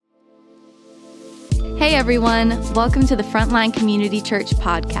Hey everyone, welcome to the Frontline Community Church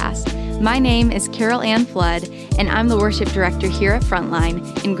podcast. My name is Carol Ann Flood, and I'm the worship director here at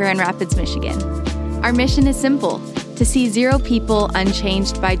Frontline in Grand Rapids, Michigan. Our mission is simple, to see 0 people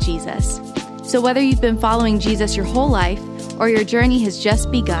unchanged by Jesus. So whether you've been following Jesus your whole life or your journey has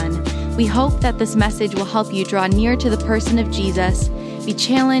just begun, we hope that this message will help you draw near to the person of Jesus, be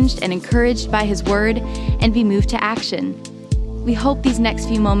challenged and encouraged by his word, and be moved to action. We hope these next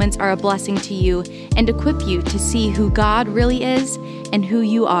few moments are a blessing to you and equip you to see who God really is and who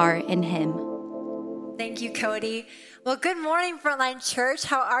you are in him. Thank you, Cody. Well, good morning, Frontline Church.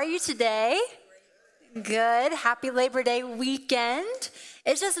 How are you today? Good. Happy Labor Day weekend.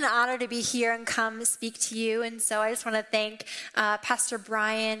 It's just an honor to be here and come speak to you. And so I just want to thank Pastor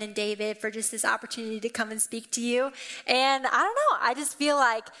Brian and David for just this opportunity to come and speak to you. And I don't know, I just feel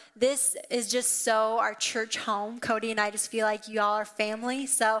like this is just so our church home. Cody and I just feel like you all are family.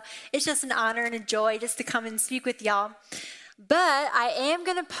 So it's just an honor and a joy just to come and speak with y'all. But I am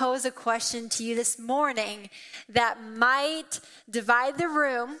going to pose a question to you this morning that might divide the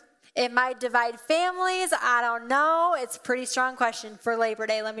room. It might divide families. I don't know. It's a pretty strong question for Labor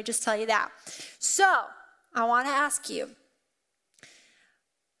Day. Let me just tell you that. So I want to ask you,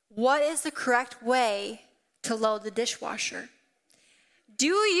 what is the correct way to load the dishwasher? Do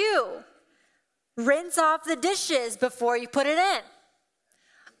you rinse off the dishes before you put it in?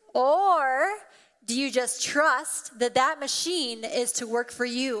 Or do you just trust that that machine is to work for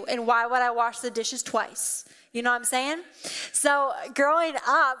you? And why would I wash the dishes twice? You know what I'm saying? So growing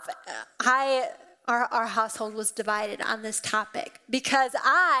up, our household was divided on this topic because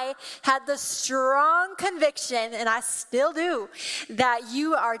I had the strong conviction, and I still do, that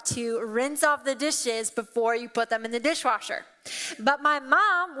you are to rinse off the dishes before you put them in the dishwasher. But my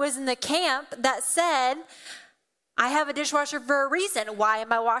mom was in the camp that said, I have a dishwasher for a reason. Why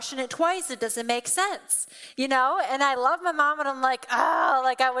am I washing it twice? It doesn't make sense, you know? And I love my mom, and I'm like,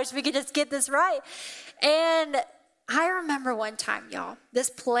 I wish we could just get this right. And I remember one time, y'all, this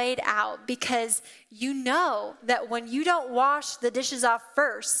played out because you know that when you don't wash the dishes off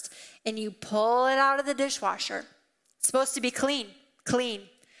first and you pull it out of the dishwasher, it's supposed to be clean,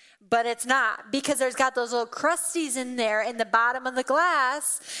 but it's not because there's got those little crusties in there in the bottom of the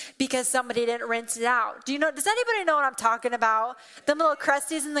glass because somebody didn't rinse it out. Does anybody know what I'm talking about? Them little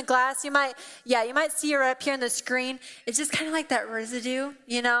crusties in the glass, you might see it right up here on the screen. It's just kind of like that residue,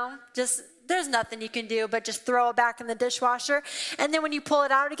 you know, there's nothing you can do but just throw it back in the dishwasher. And then when you pull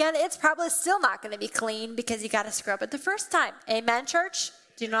it out again, it's probably still not going to be clean because you got to scrub it the first time. Amen, church?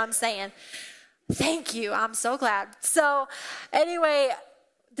 Do you know what I'm saying? Thank you. I'm so glad. So anyway,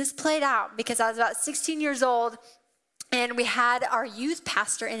 this played out because I was about 16 years old, and we had our youth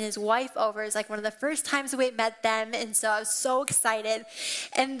pastor and his wife over. It was like one of the first times we met them, and so I was so excited.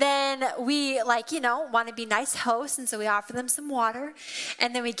 And then we want to be nice hosts, and so we offer them some water,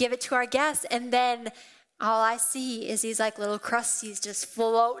 and then we give it to our guests, and then all I see is these like little crusties just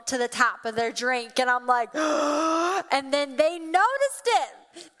float to the top of their drink, and I'm like, and then they noticed it.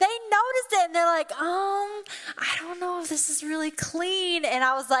 And they're like, I don't know if this is really clean. And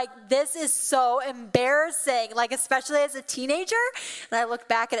I was like, this is so embarrassing, like especially as a teenager. And I look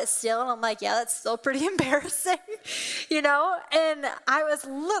back at it still, and I'm like, yeah, that's still pretty embarrassing, you know? And I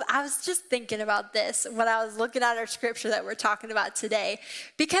was just thinking about this when I was looking at our scripture that we're talking about today.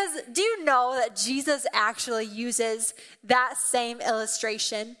 Because do you know that Jesus actually uses that same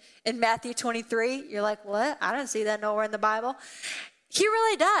illustration in Matthew 23? You're like, what? I don't see that nowhere in the Bible. He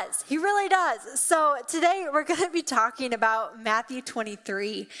really does. So today we're going to be talking about Matthew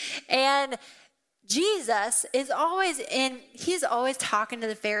 23. And Jesus he's always talking to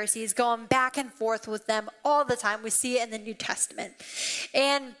the Pharisees, going back and forth with them all the time. We see it in the New Testament.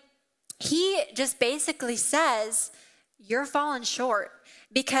 And he just basically says, you're falling short.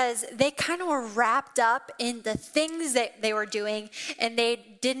 Because they kind of were wrapped up in the things that they were doing, and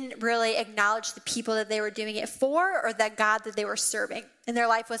they didn't really acknowledge the people that they were doing it for or that God that they were serving, and their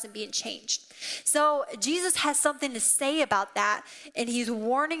life wasn't being changed. So Jesus has something to say about that, and he's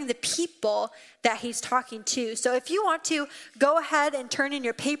warning the people that he's talking to. So if you want to, go ahead and turn in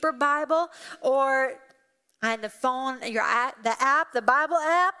your paper Bible or on the phone, the Bible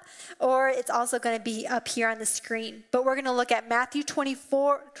app, or it's also going to be up here on the screen. But we're going to look at Matthew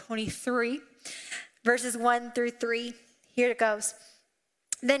 23, verses 1 through 3. Here it goes.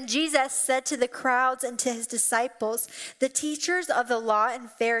 Then Jesus said to the crowds and to his disciples, the teachers of the law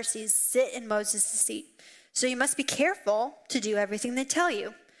and Pharisees sit in Moses' seat. So you must be careful to do everything they tell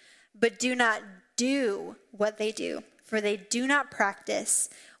you, but do not do what they do, for they do not practice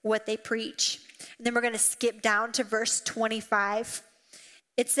what they preach. And then we're going to skip down to verse 25.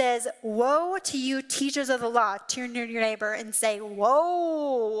 It says, woe to you, teachers of the law. Turn to your neighbor and say,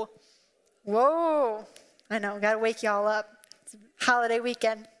 whoa, whoa. I know, got to wake y'all up. It's a holiday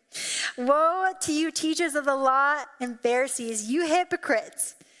weekend. Woe to you, teachers of the law and Pharisees, you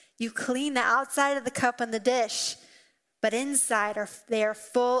hypocrites. You clean the outside of the cup and the dish, but inside they are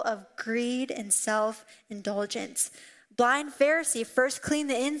full of greed and self-indulgence. Blind Pharisee, first clean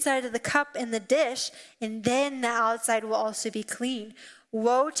the inside of the cup and the dish, and then the outside will also be clean.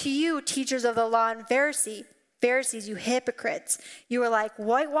 Woe to you, teachers of the law and Pharisees, you hypocrites. You are like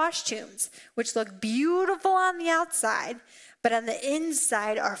whitewashed tombs, which look beautiful on the outside, but on the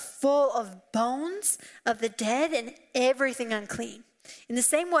inside are full of bones of the dead and everything unclean. In the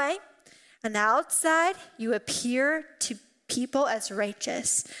same way, on the outside, you appear to people as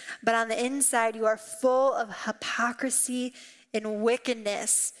righteous, but on the inside, you are full of hypocrisy and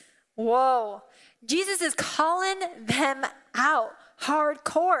wickedness. Whoa. Jesus is calling them out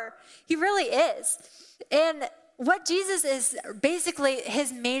hardcore. He really is. And what Jesus is basically,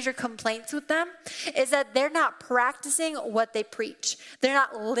 his major complaints with them is that they're not practicing what they preach. They're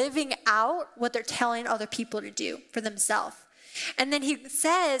not living out what they're telling other people to do for themselves. And then he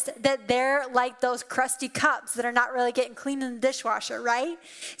says that they're like those crusty cups that are not really getting clean in the dishwasher, right?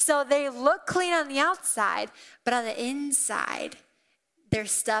 So they look clean on the outside, but on the inside,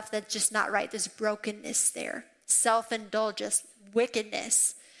 there's stuff that's just not right. There's brokenness there, self-indulgence,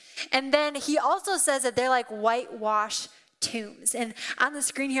 wickedness. And then he also says that they're like whitewashed tombs. And on the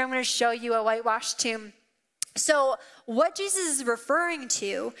screen here, I'm going to show you a whitewashed tomb. So what Jesus is referring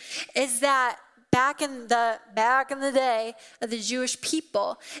to is that back in the day of the Jewish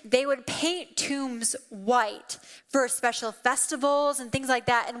people, they would paint tombs white for special festivals and things like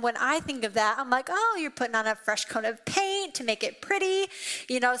that. And when I think of that, I'm like, oh, you're putting on a fresh coat of paint to make it pretty,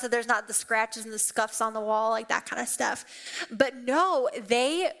 so there's not the scratches and the scuffs on the wall, like that kind of stuff. But no,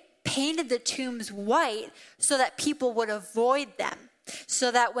 they painted the tombs white so that people would avoid them.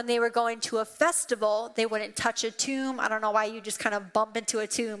 So that when they were going to a festival, they wouldn't touch a tomb. I don't know why you just kind of bump into a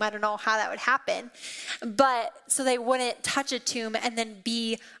tomb. I don't know how that would happen. But so they wouldn't touch a tomb and then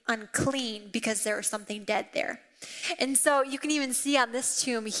be unclean because there was something dead there. And so you can even see on this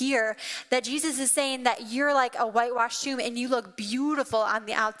tomb here that Jesus is saying that you're like a whitewashed tomb and you look beautiful on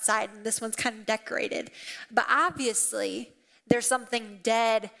the outside. And this one's kind of decorated. But obviously, there's something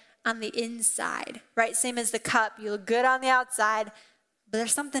dead on the inside, right? Same as the cup. You look good on the outside, but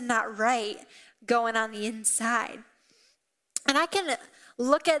there's something not right going on the inside. And I can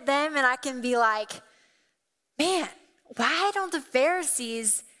look at them and I can be like, man, why don't the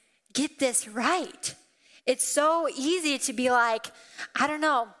Pharisees get this right? It's so easy to be like, I don't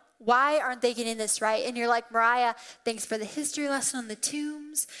know, why aren't they getting this right? And you're like, Mariah, thanks for the history lesson on the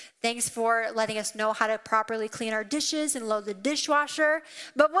tombs. Thanks for letting us know how to properly clean our dishes and load the dishwasher.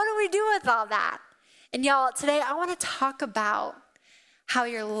 But what do we do with all that? And y'all, today I want to talk about how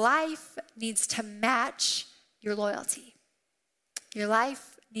your life needs to match your loyalty. Your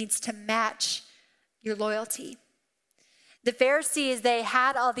life needs to match your loyalty. The Pharisees, they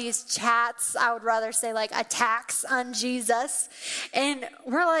had all these chats, I would rather say like attacks on Jesus. And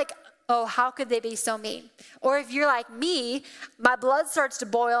we're like, oh, how could they be so mean? Or if you're like me, my blood starts to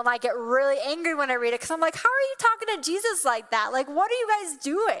boil and I get really angry when I read it because I'm like, how are you talking to Jesus like that? Like, what are you guys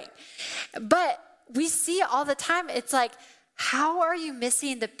doing? But we see all the time, it's like, how are you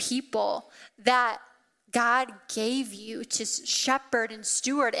missing the people that God gave you to shepherd and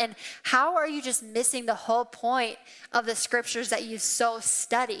steward? And how are you just missing the whole point of the scriptures that you've so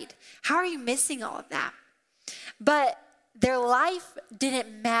studied? How are you missing all of that? But their life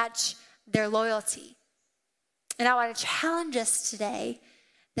didn't match their loyalty. And I want to challenge us today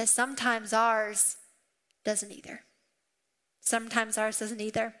that sometimes ours doesn't either. Sometimes ours doesn't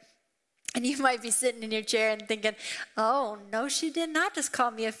either. And you might be sitting in your chair and thinking, oh, no, she did not just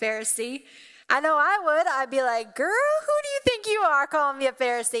call me a Pharisee. I know I would. I'd be like, girl, who do you think you are calling me a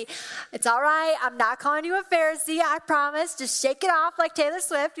Pharisee? It's all right. I'm not calling you a Pharisee. I promise. Just shake it off like Taylor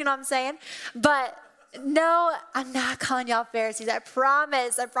Swift. You know what I'm saying? But no, I'm not calling y'all Pharisees. I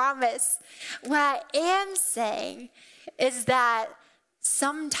promise. I promise. What I am saying is that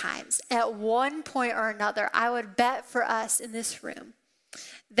sometimes at one point or another, I would bet for us in this room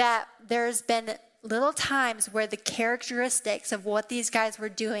that there's been little times where the characteristics of what these guys were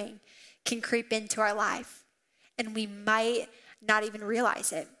doing can creep into our life. And we might not even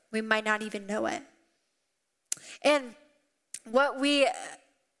realize it. We might not even know it. And what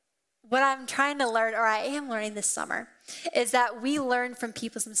I'm trying to learn, or I am learning this summer, is that we learn from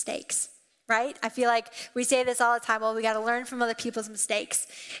people's mistakes, right? I feel like we say this all the time, well, we got to learn from other people's mistakes.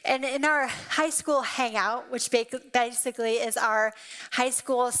 And in our high school hangout, which basically is our high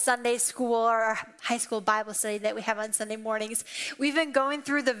school Sunday school or our high school Bible study that we have on Sunday mornings, we've been going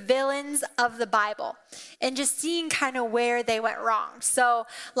through the villains of the Bible and just seeing kind of where they went wrong. So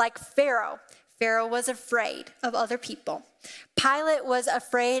like Pharaoh was afraid of other people. Pilate was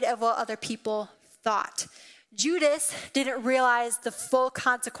afraid of what other people thought. Judas didn't realize the full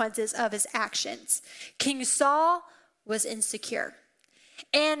consequences of his actions. King Saul was insecure.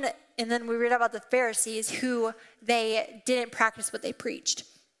 And then we read about the Pharisees who they didn't practice what they preached.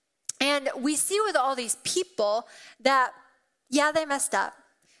 And we see with all these people that, yeah, they messed up.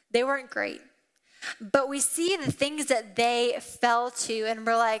 They weren't great. But we see the things that they fell to and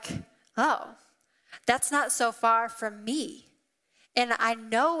we're like, oh, that's not so far from me. And I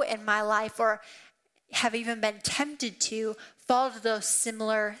know in my life or have even been tempted to fall to those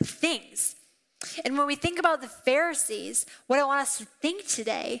similar things. And when we think about the Pharisees, what I want us to think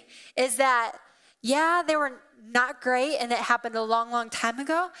today is that, yeah, they were not great and it happened a long, long time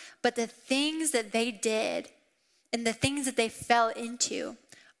ago, but the things that they did and the things that they fell into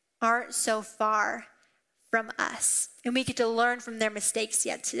aren't so far from us. And we get to learn from their mistakes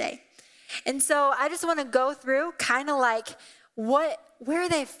yet today. And so I just want to go through kind of like where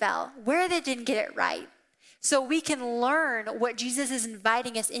they fell, where they didn't get it right. So we can learn what Jesus is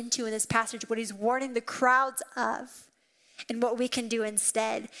inviting us into in this passage, what he's warning the crowds of, and what we can do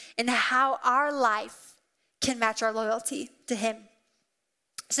instead, and how our life can match our loyalty to him.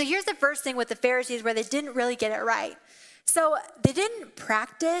 So here's the first thing with the Pharisees where they didn't really get it right. So they didn't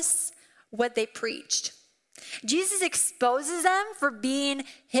practice what they preached. Jesus exposes them for being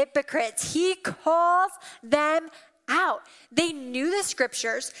hypocrites. He calls them out. They knew the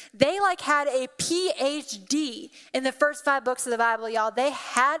scriptures. They had a PhD in the first 5 books of the Bible, y'all. They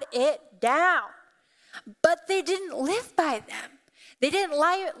had it down. But they didn't live by them. They didn't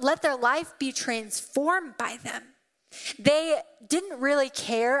let their life be transformed by them. They didn't really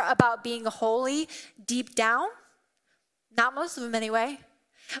care about being holy deep down. Not most of them anyway.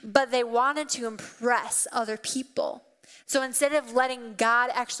 But they wanted to impress other people. So instead of letting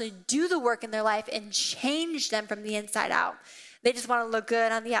God actually do the work in their life and change them from the inside out, they just want to look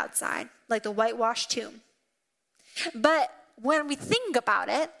good on the outside, like the whitewashed tomb. But when we think about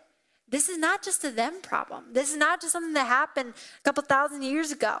it, this is not just a them problem. This is not just something that happened a couple thousand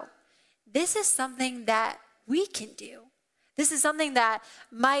years ago. This is something that we can do. This is something that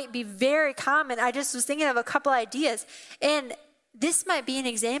might be very common. I just was thinking of a couple ideas, and this might be an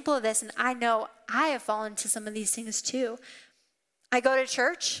example of this, and I know I have fallen into some of these things too. I go to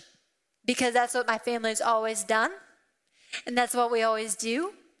church because that's what my family's always done, and that's what we always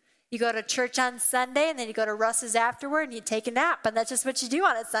do. You go to church on Sunday, and then you go to Russ's afterward, and you take a nap, and that's just what you do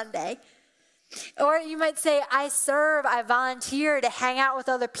on a Sunday. Or you might say, I volunteer to hang out with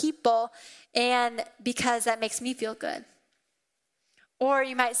other people, and because that makes me feel good. Or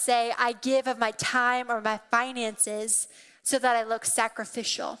you might say, I give of my time or my finances so that I look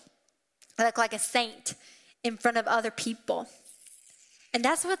sacrificial. I look like a saint in front of other people. And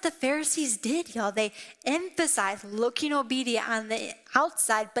that's what the Pharisees did, y'all. They emphasized looking obedient on the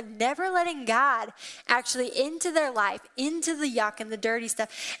outside, but never letting God actually into their life, into the yuck and the dirty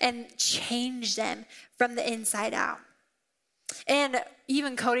stuff, and change them from the inside out. And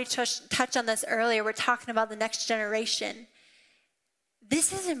even Cody touched on this earlier. We're talking about the next generation.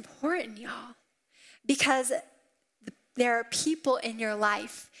 This is important, y'all, because there are people in your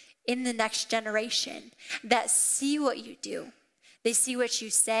life in the next generation that see what you do. They see what you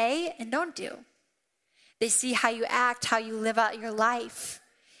say and don't do. They see how you act, how you live out your life.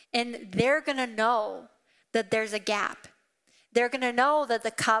 And they're going to know that there's a gap. They're going to know that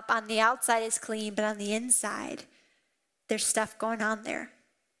the cup on the outside is clean, but on the inside, there's stuff going on there.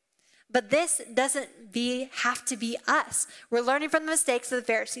 But this doesn't have to be us. We're learning from the mistakes of the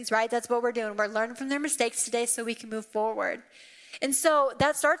Pharisees, right? That's what we're doing. We're learning from their mistakes today so we can move forward. And so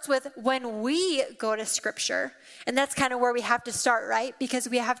that starts with when we go to Scripture. And that's kind of where we have to start, right? Because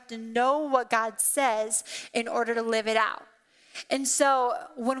we have to know what God says in order to live it out. And so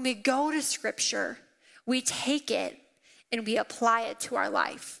when we go to Scripture, we take it and we apply it to our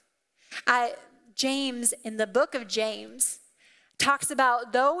life. James, in the book of James, talks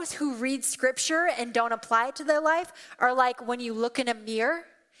about those who read Scripture and don't apply it to their life are like when you look in a mirror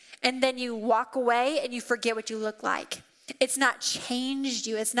and then you walk away and you forget what you look like. It's not changed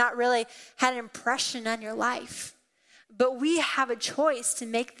you. It's not really had an impression on your life. But we have a choice to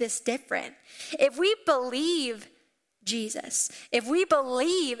make this different. If we believe Jesus, if we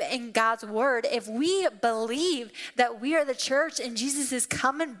believe in God's word, if we believe that we are the church and Jesus is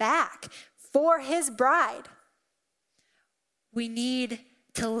coming back for his bride. We need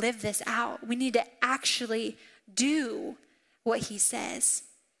to live this out. We need to actually do what he says,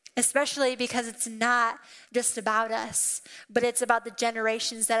 especially because it's not just about us, but it's about the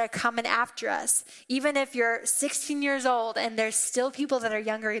generations that are coming after us. Even if you're 16 years old and there's still people that are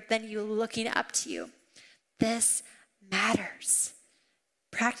younger than you looking up to you, this matters.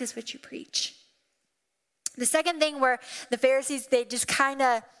 Practice what you preach. The second thing where the Pharisees, they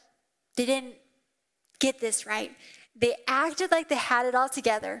didn't get this right. They acted like they had it all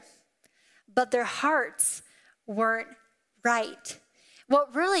together, but their hearts weren't right.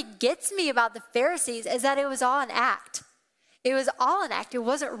 What really gets me about the Pharisees is that it was all an act. It was all an act. It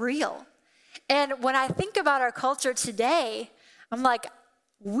wasn't real. And when I think about our culture today, I'm like,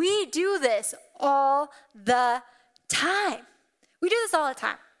 we do this all the time. We do this all the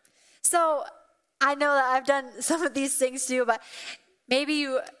time. So I know that I've done some of these things too, but maybe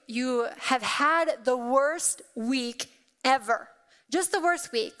you have had the worst week ever. Just the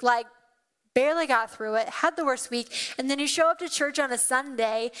worst week, like barely got through it, had the worst week, and then you show up to church on a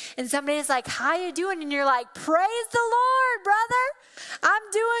Sunday and somebody's like, how you doing? And you're like, praise the Lord, brother. I'm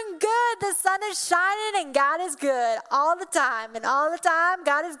doing good. The sun is shining and God is good all the time. And all the time,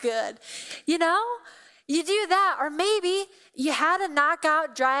 God is good. You know, you do that. Or maybe you had a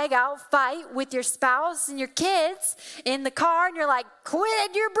knockout, drag out fight with your spouse and your kids in the car and you're like,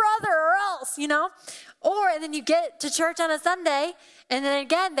 quit your brother or else, you know. And then you get to church on a Sunday and then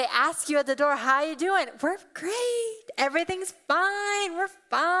again, they ask you at the door, how you doing? We're great. Everything's fine. We're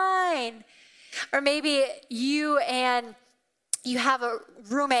fine. Or maybe you have a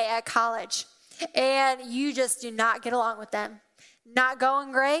roommate at college and you just do not get along with them. Not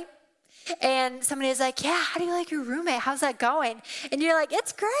going great. And somebody is like, yeah, how do you like your roommate? How's that going? And you're like,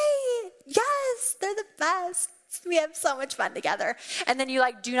 it's great. Yes, they're the best. We have so much fun together. And then you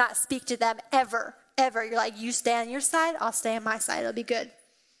do not speak to them ever. You're like, you stay on your side, I'll stay on my side, it'll be good.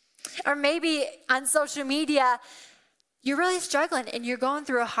 Or maybe on social media, you're really struggling and you're going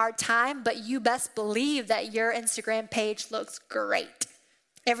through a hard time, but you best believe that your Instagram page looks great.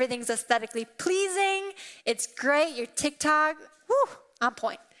 Everything's aesthetically pleasing, it's great, your TikTok, on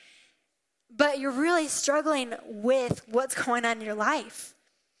point. But you're really struggling with what's going on in your life.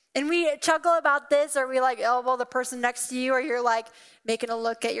 And we chuckle about this, or we elbow the person next to you, or you're making a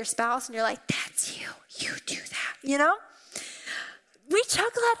look at your spouse and you're like, that's you do that, you know? We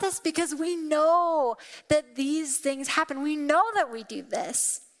chuckle at this because we know that these things happen. We know that we do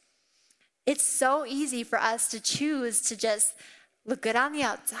this. It's so easy for us to choose to just look good on the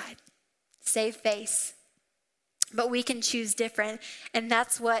outside, save face. But we can choose different, and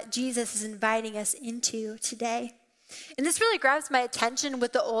that's what Jesus is inviting us into today. And this really grabs my attention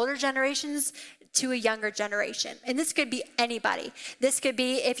with the older generations to a younger generation. And this could be anybody. This could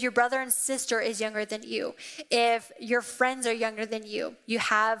be if your brother and sister is younger than you, if your friends are younger than you, you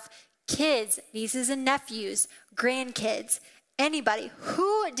have kids, nieces and nephews, grandkids, anybody.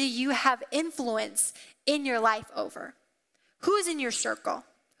 Who do you have influence in your life over? Who is in your circle?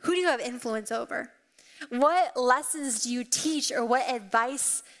 Who do you have influence over? What lessons do you teach, or what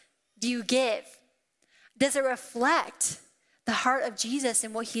advice do you give? Does it reflect the heart of Jesus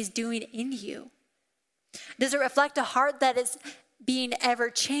and what he's doing in you? Does it reflect a heart that is being ever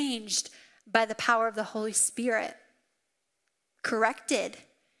changed by the power of the Holy Spirit? Corrected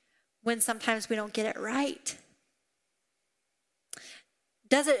when sometimes we don't get it right?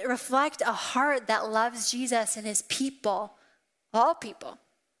 Does it reflect a heart that loves Jesus and his people, all people,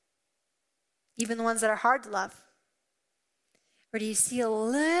 even the ones that are hard to love? Or do you see a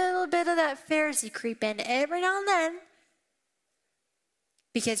little bit of that Pharisee creep in every now and then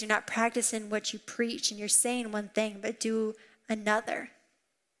because you're not practicing what you preach and you're saying one thing but do another?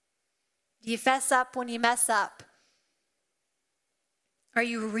 Do you fess up when you mess up? Are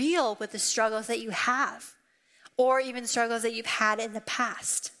you real with the struggles that you have, or even struggles that you've had in the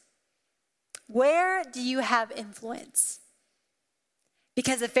past? Where do you have influence?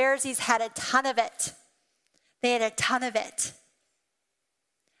 Because the Pharisees had a ton of it. They had a ton of it.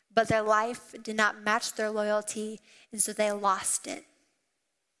 But their life did not match their loyalty, and so they lost it.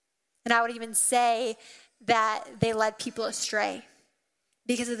 And I would even say that they led people astray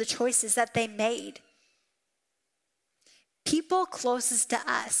because of the choices that they made. People closest to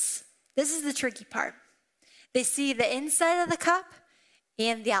us, this is the tricky part. They see the inside of the cup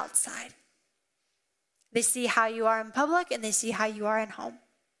and the outside. They see how you are in public and they see how you are at home.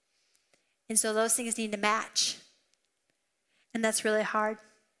 And so those things need to match. And that's really hard.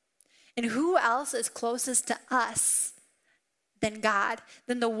 And who else is closest to us than God,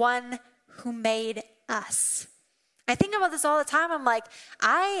 than the one who made us? I think about this all the time. I'm like,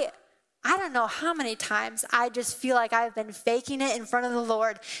 I I don't know how many times I just feel like I've been faking it in front of the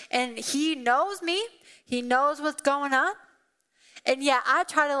Lord. And he knows me. He knows what's going on. And yet I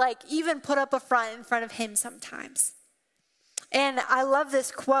try to even put up a front in front of him sometimes. And I love this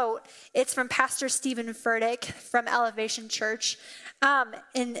quote. It's from Pastor Stephen Furtick from Elevation Church.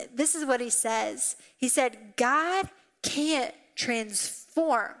 And this is what he says. He said, God can't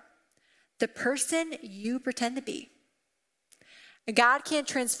transform the person you pretend to be. God can't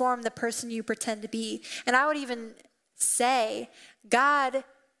transform the person you pretend to be. And I would even say, God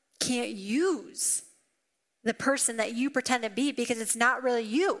can't use the person that you pretend to be because it's not really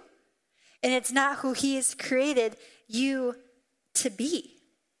you. And it's not who he has created you to be.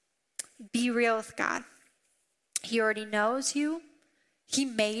 Be real with God. He already knows you. He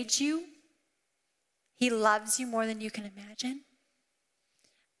made you. He loves you more than you can imagine.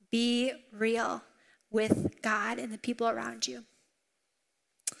 Be real with God and the people around you.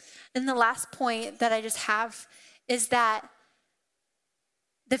 And the last point that I just have is that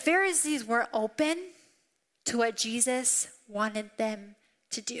the Pharisees weren't open to what Jesus wanted them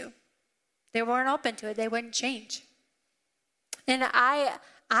to do. They weren't open to it. They wouldn't change. And I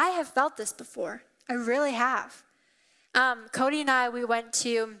have felt this before. I really have. Cody and I, we went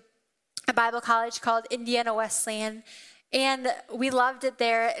to a Bible college called Indiana Wesleyan, and we loved it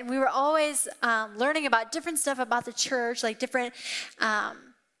there. And we were always learning about different stuff about the church, like different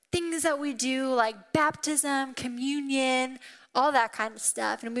things that we do, like baptism, communion, all that kind of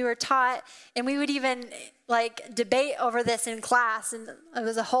stuff. And we were taught, and we would even debate over this in class, and it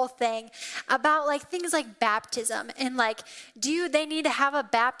was a whole thing about things like baptism and do they need to have a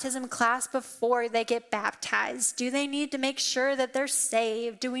baptism class before they get baptized? Do they need to make sure that they're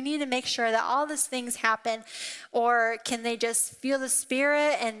saved? Do we need to make sure that all these things happen, or can they just feel the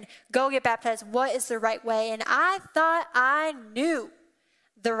Spirit and go get baptized? What is the right way? And I thought I knew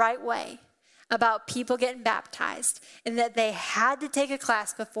the right way about people getting baptized, and that they had to take a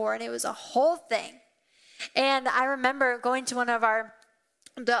class before, and it was a whole thing. And I remember going to one of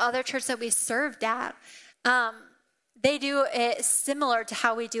the other church that we served at. They do it similar to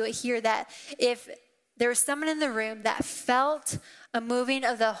how we do it here, that if there was someone in the room that felt a moving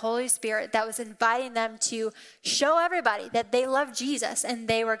of the Holy Spirit that was inviting them to show everybody that they love Jesus and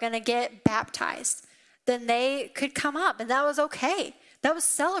they were going to get baptized, then they could come up, and that was okay. That was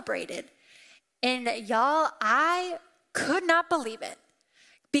celebrated. And y'all, I could not believe it,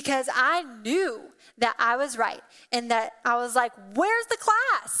 because I knew that I was right, and that I was like, where's the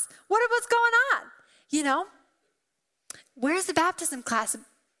class? What's going on? Where's the baptism class?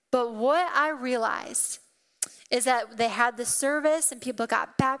 But what I realized is that they had the service and people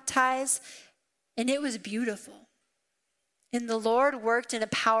got baptized, and it was beautiful. And the Lord worked in a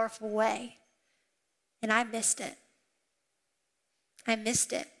powerful way, and I missed it. I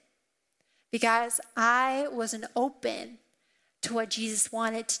missed it because I wasn't open to what Jesus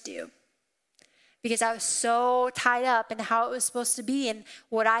wanted to do, because I was so tied up in how it was supposed to be and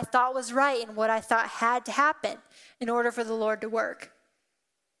what I thought was right and what I thought had to happen in order for the Lord to work.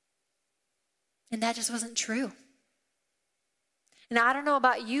 And that just wasn't true. And I don't know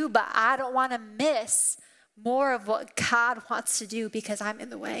about you, but I don't want to miss more of what God wants to do because I'm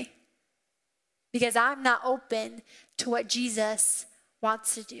in the way, because I'm not open to what Jesus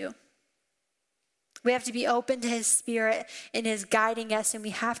wants to do. We have to be open to his Spirit and his guiding us, and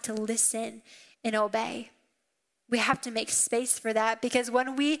we have to listen and obey. We have to make space for that, because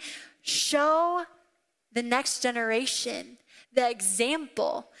when we show the next generation the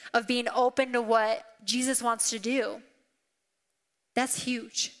example of being open to what Jesus wants to do, that's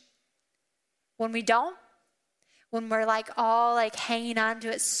huge. When we don't, when we're all hanging on to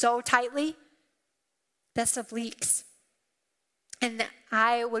it so tightly, that stuff leaks. And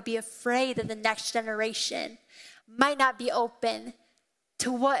I would be afraid that the next generation might not be open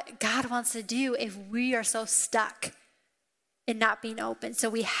to what God wants to do if we are so stuck in not being open.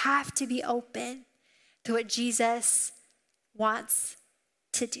 So we have to be open to what Jesus wants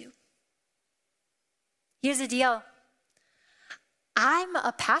to do. Here's the deal. I'm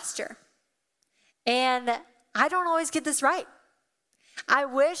a pastor, and I don't always get this right. I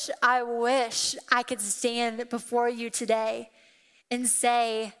wish I could stand before you today and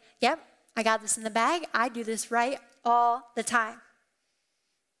say, yep, I got this in the bag. I do this right all the time.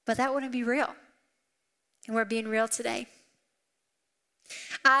 But that wouldn't be real. And we're being real today.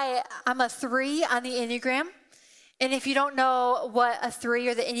 I'm a 3 on the Enneagram. And if you don't know what a 3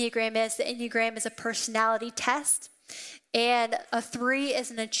 or the Enneagram is a personality test. And a 3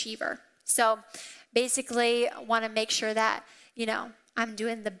 is an achiever. So basically, I want to make sure that, I'm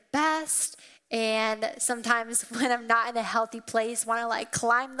doing the best And sometimes when I'm not in a healthy place, want to like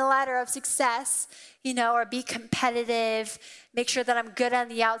climb the ladder of success, or be competitive, make sure that I'm good on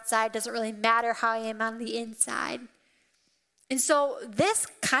the outside. Doesn't really matter how I am on the inside. And so this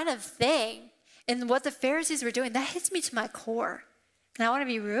kind of thing and what the Pharisees were doing, that hits me to my core. And I want to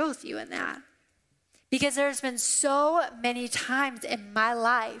be real with you in that. Because there's been so many times in my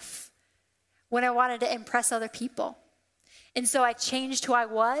life when I wanted to impress other people. And so I changed who I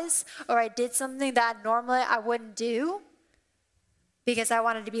was, or I did something that normally I wouldn't do because I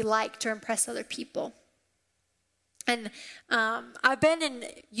wanted to be liked to impress other people. And I've been in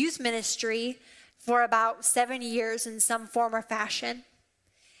youth ministry for about 7 years in some form or fashion.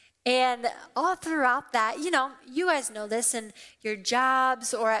 And all throughout that, you guys know this in your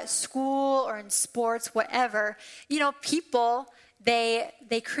jobs or at school or in sports, whatever, people, they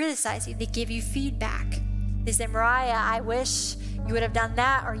criticize you. They give you feedback. They say, Mariah, I wish you would have done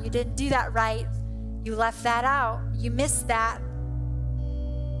that, or you didn't do that right. You left that out. You missed that.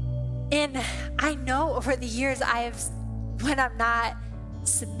 And I know over the years when I'm not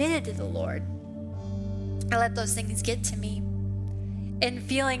submitted to the Lord, I let those things get to me. And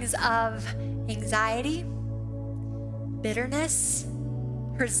feelings of anxiety, bitterness,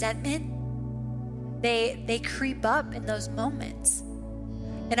 resentment, they creep up in those moments.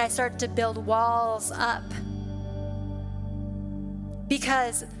 And I start to build walls up.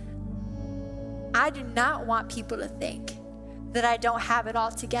 Because I do not want people to think that I don't have it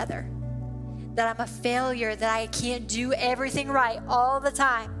all together, that I'm a failure, that I can't do everything right all the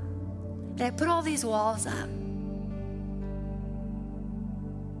time. And I put all these walls up.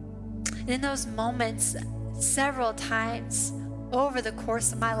 And in those moments, several times over the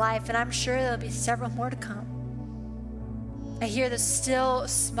course of my life, and I'm sure there'll be several more to come, I hear the still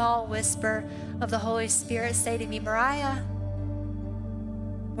small whisper of the Holy Spirit say to me, Mariah,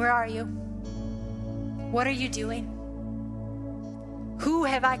 where are you? What are you doing? Who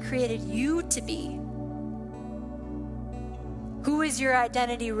have I created you to be? Who is your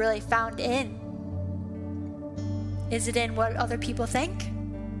identity really found in? Is it in what other people think?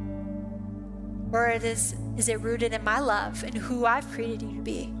 Or is it rooted in my love and who I've created you to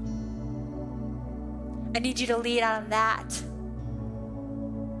be? I need you to lead out of that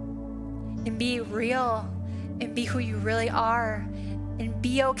and be real and be who you really are and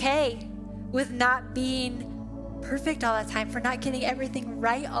be okay with not being perfect all the time, for not getting everything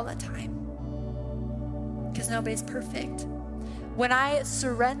right all the time, because nobody's perfect. When I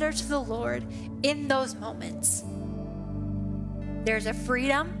surrender to the Lord in those moments, there's a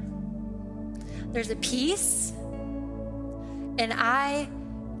freedom, there's a peace, and I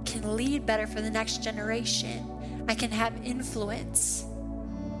can lead better for the next generation. I can have influence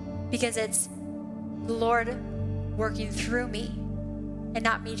because it's the Lord working through me and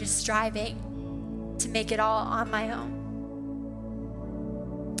not me just striving to make it all on my own.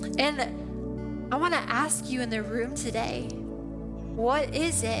 And I want to ask you in the room today, what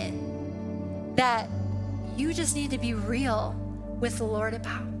is it that you just need to be real with the Lord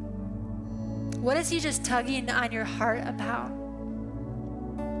about? What is He just tugging on your heart about?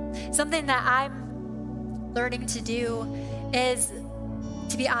 Something that I'm learning to do is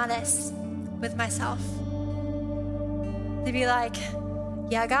to be honest with myself. To be like,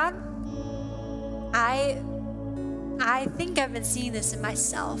 yeah, God, I think I've been seeing this in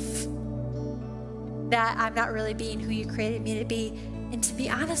myself, that I'm not really being who you created me to be, and to be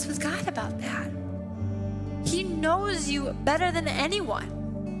honest with God about that. He knows you better than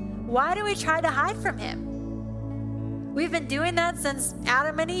anyone. Why do we try to hide from Him? We've been doing that since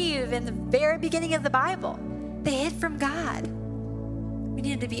Adam and Eve in the very beginning of the Bible. They hid from God. We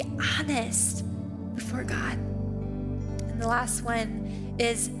need to be honest before God. And the last one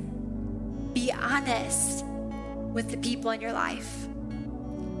is be honest with the people in your life,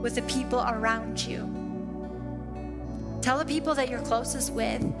 with the people around you. Tell the people that you're closest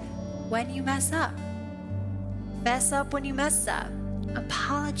with when you mess up. Fess up when you mess up.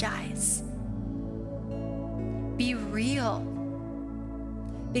 Apologize. Be real.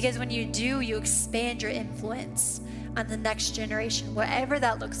 Because when you do, you expand your influence on the next generation, whatever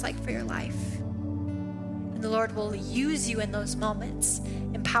that looks like for your life. And the Lord will use you in those moments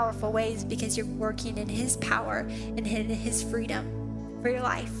in powerful ways because you're working in His power and in His freedom for your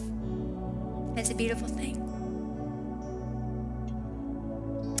life. It's a beautiful thing.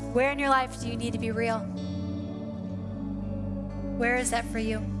 Where in your life do you need to be real? Where is that for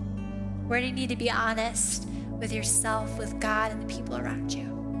you? Where do you need to be honest with yourself, with God, and the people around you?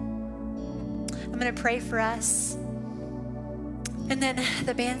 I'm going to pray for us. And then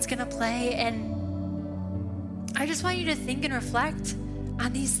the band's going to play. And I just want you to think and reflect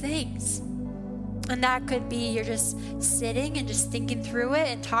on these things. And that could be you're just sitting and just thinking through it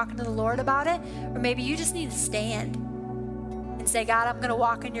and talking to the Lord about it. Or maybe you just need to stand and say, God, I'm going to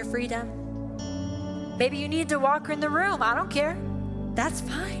walk in your freedom. Maybe you need to walk in the room. I don't care. That's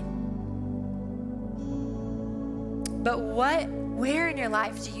fine. But where in your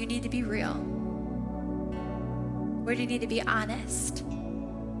life do you need to be real? Where do you need to be honest?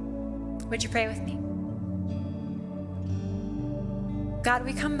 Would you pray with me? God,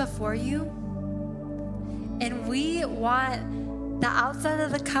 we come before you, and we want the outside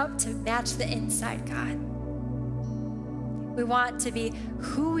of the cup to match the inside, God. We want to be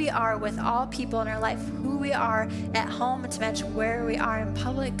who we are with all people in our life, who we are at home, to match where we are in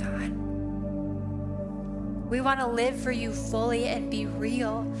public, God. We want to live for you fully and be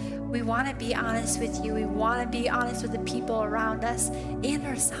real. We want to be honest with you. We want to be honest with the people around us and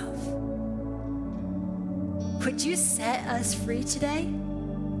ourselves. Would you set us free today?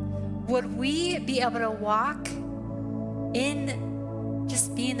 Would we be able to walk in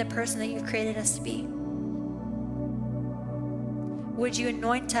just being the person that you've created us to be? Would you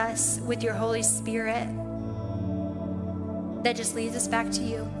anoint us with your Holy Spirit that just leads us back to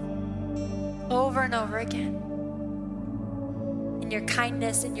you over and over again? In your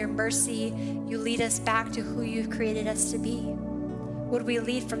kindness and your mercy, you lead us back to who you've created us to be. Would we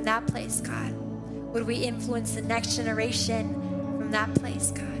lead from that place, God? Would we influence the next generation from that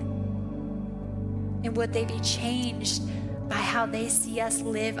place, God? And would they be changed by how they see us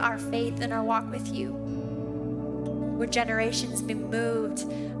live our faith and our walk with you? Would generations be moved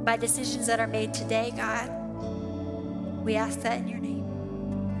by decisions that are made today, God? We ask that in your name.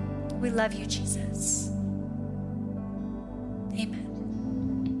 We love you, Jesus. Amen.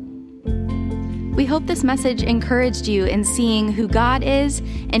 We hope this message encouraged you in seeing who God is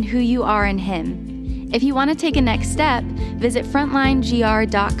and who you are in Him. If you want to take a next step, visit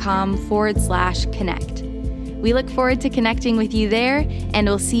frontlinegr.com/connect. We look forward to connecting with you there, and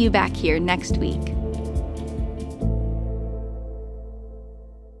we'll see you back here next week.